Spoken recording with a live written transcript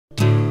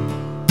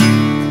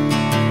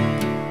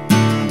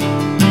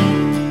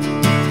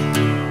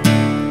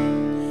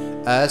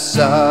I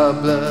saw a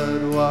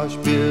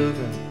blood-washed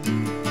pilgrim,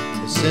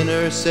 a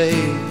sinner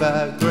saved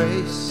by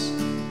grace,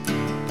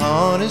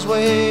 on his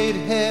way to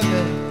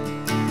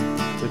heaven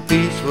with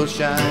peaceful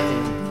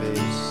shining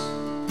face.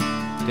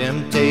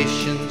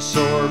 Temptation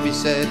sore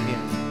beset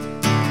him,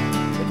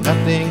 but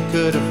nothing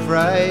could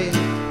affright.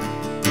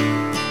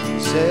 He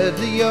said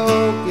the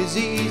yoke is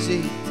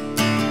easy,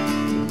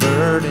 the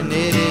burden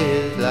it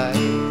is light.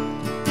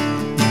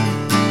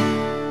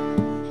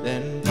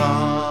 Then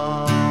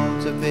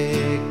palms of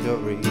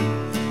victory,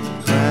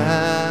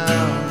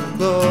 crown of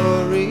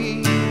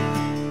glory,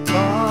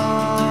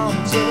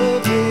 palms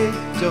of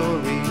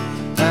victory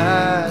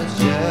I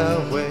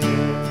shall wear.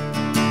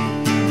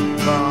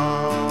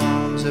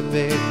 Palms of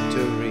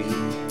victory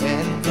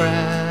and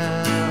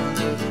crowns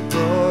of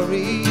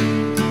glory,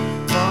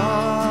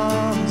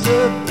 palms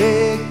of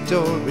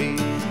victory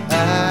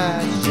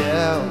I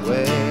shall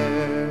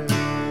wear.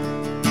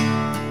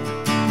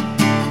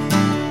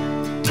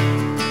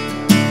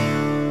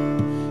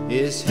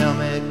 His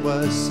helmet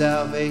was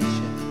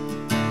salvation,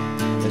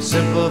 a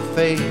simple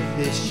faith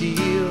his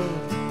shield,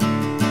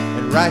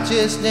 and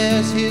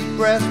righteousness his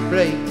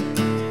breastplate,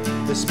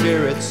 the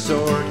Spirit's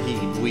sword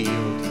he'd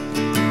wield.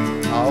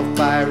 All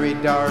fiery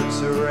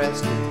darts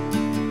arrested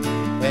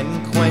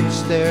and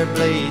quenched their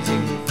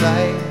blazing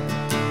flight.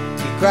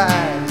 He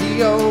cried, the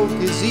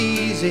yoke is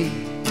easy,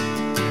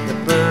 the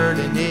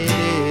burden it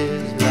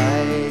is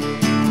light.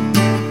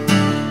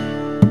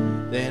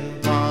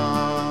 Then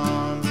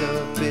palms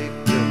of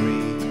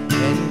victory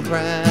and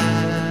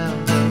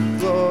crowns of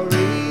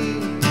glory,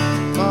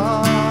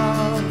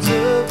 palms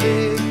of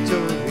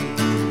victory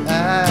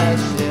I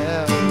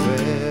shall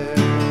wear.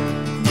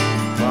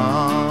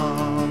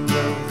 Palms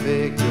of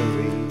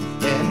victory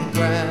and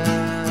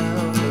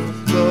crowns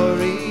of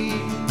glory,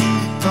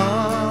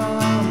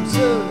 palms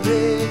of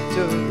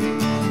victory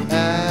I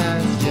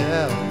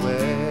shall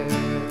wear.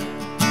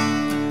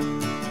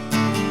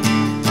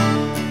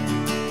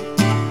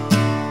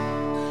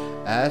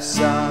 I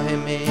saw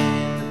him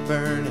in the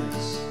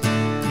furnace,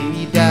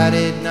 he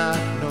doubted not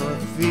nor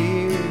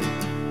feared,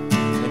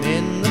 and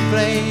in the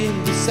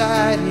flame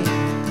beside him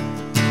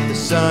the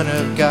Son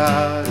of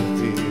God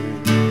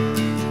appeared.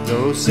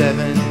 Though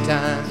 7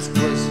 times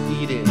was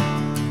heated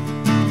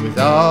with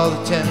all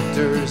the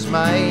tempter's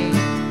might,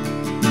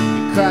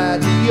 he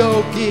cried, the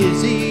yoke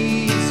is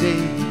easy,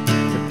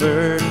 the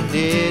burden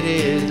it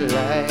is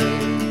light.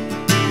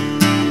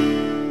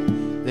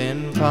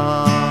 Then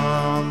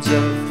palms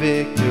of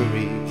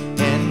victory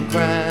and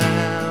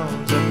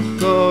crowns of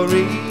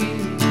glory,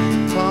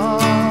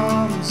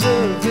 palms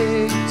of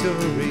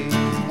victory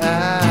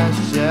I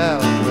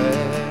shall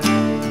wear.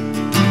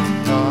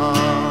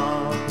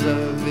 Palms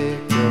of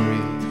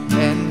victory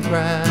and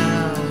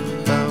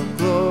crowns of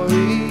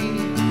glory,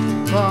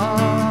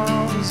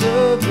 palms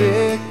of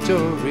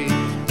victory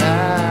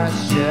I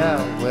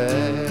shall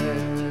wear.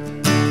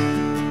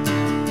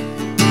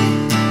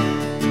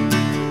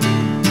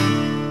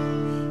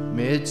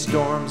 Mid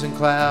storms and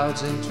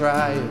clouds and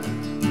trials,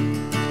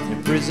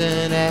 in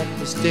prison at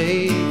the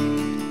stake,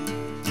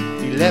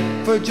 he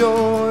leapt for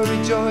joy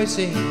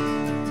rejoicing,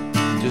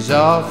 'twas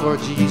all for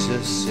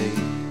Jesus'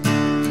 sake.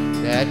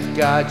 That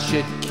God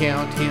should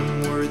count him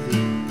worthy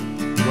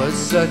was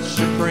such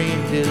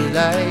supreme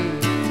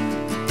delight.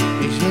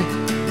 He said,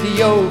 the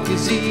yoke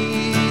is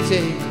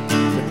easy,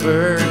 the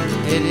burden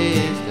it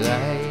is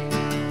light.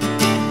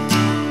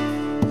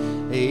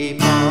 A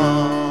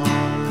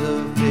palms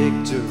of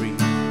victory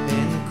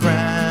and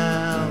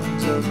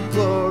crowns of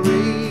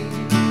glory,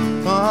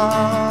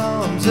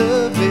 palms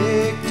of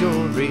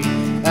victory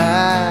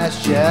I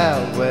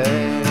shall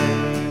wear.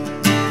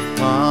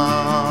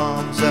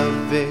 Palms of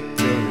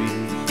victory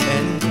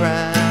and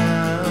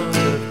crowns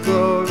of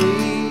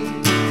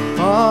glory,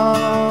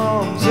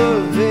 palms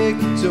of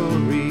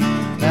victory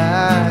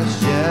I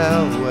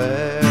shall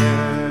wear.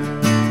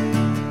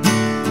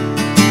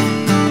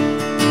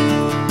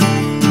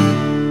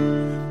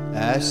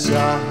 I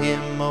saw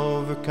him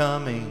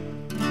overcoming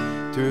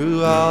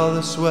through all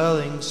the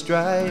swelling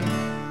strife,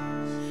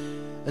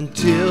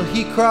 until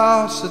he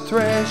crossed the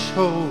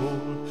threshold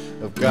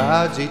of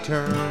God's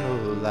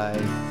eternal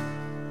life.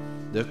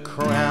 The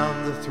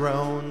crown, the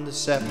throne, the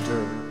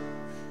scepter,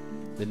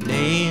 the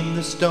name,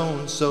 the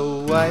stone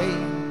so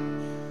white,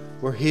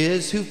 were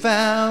his who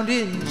found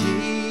in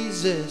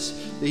Jesus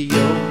the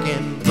yoke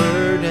and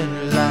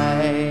burden